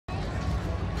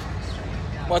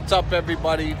What's up,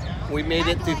 everybody? We made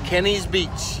it to Kenny's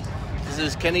Beach. This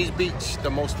is Kenny's Beach, the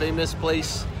most famous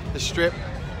place, the strip,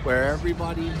 where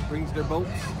everybody brings their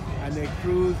boats and they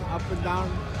cruise up and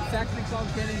down. It's actually called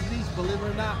Kenny's Beach, believe it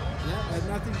or not. Yeah, it has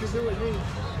nothing to do with me.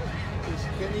 It's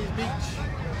Kenny's Beach.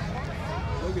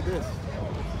 Look at this.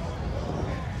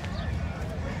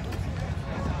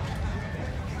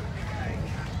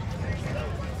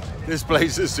 This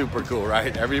place is super cool,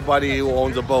 right? Everybody who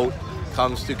owns a boat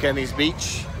comes to Kenny's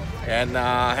Beach and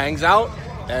hangs out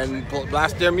and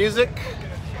blast their music.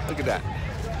 Look at that.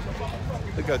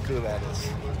 Look how cool that is.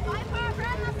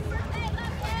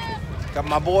 Got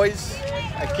my boys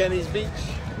at Kenny's Beach.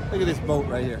 Look at this boat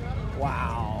right here.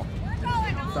 Wow.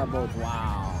 That boat's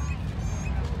wow.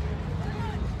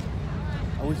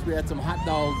 I wish we had some hot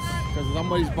dogs because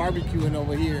somebody's barbecuing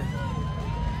over here.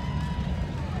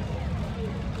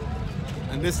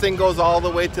 And this thing goes all the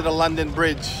way to the London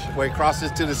Bridge where it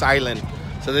crosses to this island.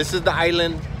 So this is the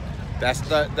island. That's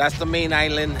the main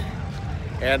island.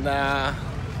 And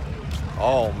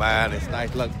oh man, it's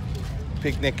nice. Look,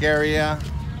 picnic area.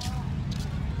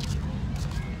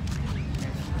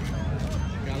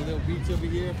 Got a little beach over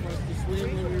here for us to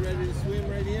swim when we're ready to swim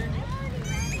right here.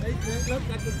 Hey, look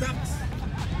at the ducks.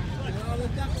 Look at all the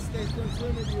ducks. They can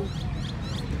swim with you.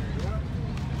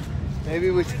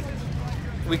 Maybe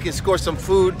we can score some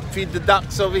food, feed the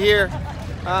ducks over here.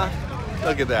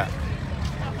 Look at that.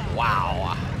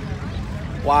 Wow.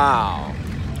 Wow.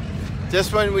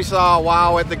 Just when we saw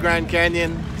wow at the Grand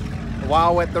Canyon,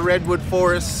 wow at the Redwood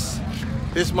Forest,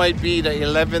 this might be the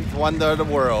 11th wonder of the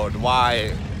world.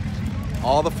 Why?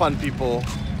 All the fun people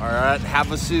are at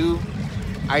Havasu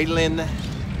Island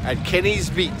at Kenny's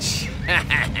Beach.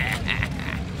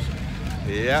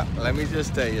 Yeah, let me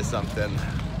just tell you something.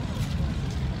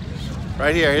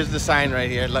 Right here, here's the sign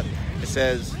right here. Look, it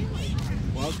says,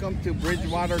 "Welcome to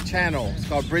Bridgewater Channel." It's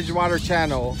called Bridgewater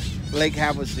Channel, Lake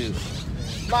Havasu.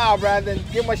 Smile, Brandon.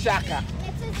 Give him a shaka.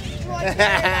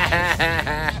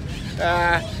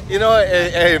 You know,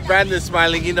 hey, Brandon's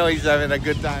smiling. You know he's having a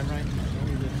good time, right?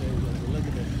 Look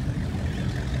at this.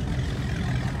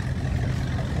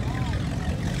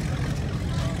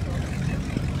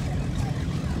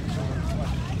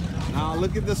 Now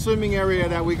look at the swimming area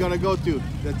that we're gonna go to.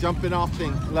 The jumping off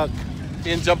thing. Look,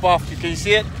 you can jump off. Can you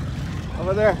see it?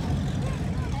 Over there.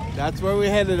 That's where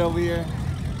we're headed over here.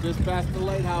 Just past the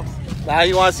lighthouse. Now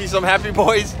you wanna see some happy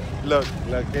boys? Look,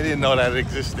 look, they didn't know that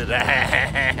existed.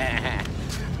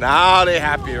 Now they're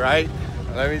happy, right?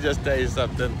 Let me just tell you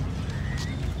something.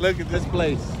 Look at this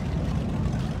place.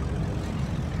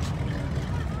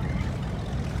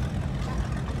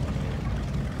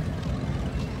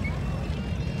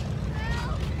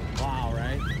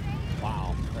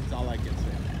 That's all I can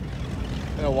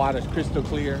say. The water's crystal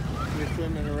clear. We're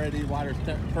swimming already. Water's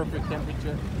perfect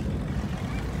temperature.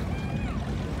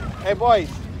 Hey boys,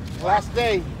 last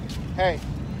day. Hey,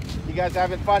 you guys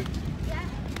having fun?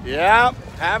 Yeah. Yep,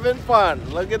 having fun.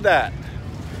 Look at that.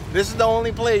 This is the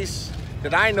only place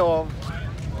that I know of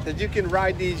that you can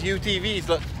ride these UTVs.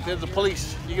 Look, there's the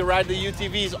police. You can ride the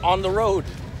UTVs on the road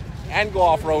and go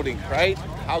off-roading, right?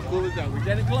 How cool is that? We're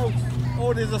getting close.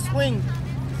 Oh, there's a swing.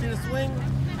 You see the swing?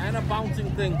 And a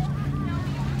bouncing thing.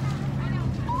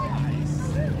 Nice.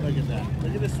 Look at that.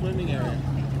 Look at the swimming area.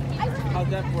 How's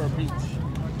that for a beach?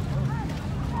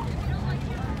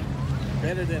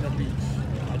 Better than a beach.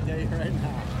 I'll tell you right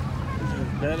now. This is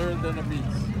better than a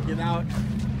beach. Get out.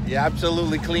 Yeah,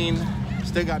 absolutely clean.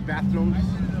 Still got bathrooms,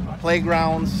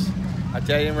 playgrounds. I'll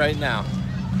tell you right now.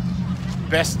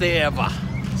 Best day ever.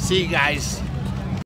 See you guys.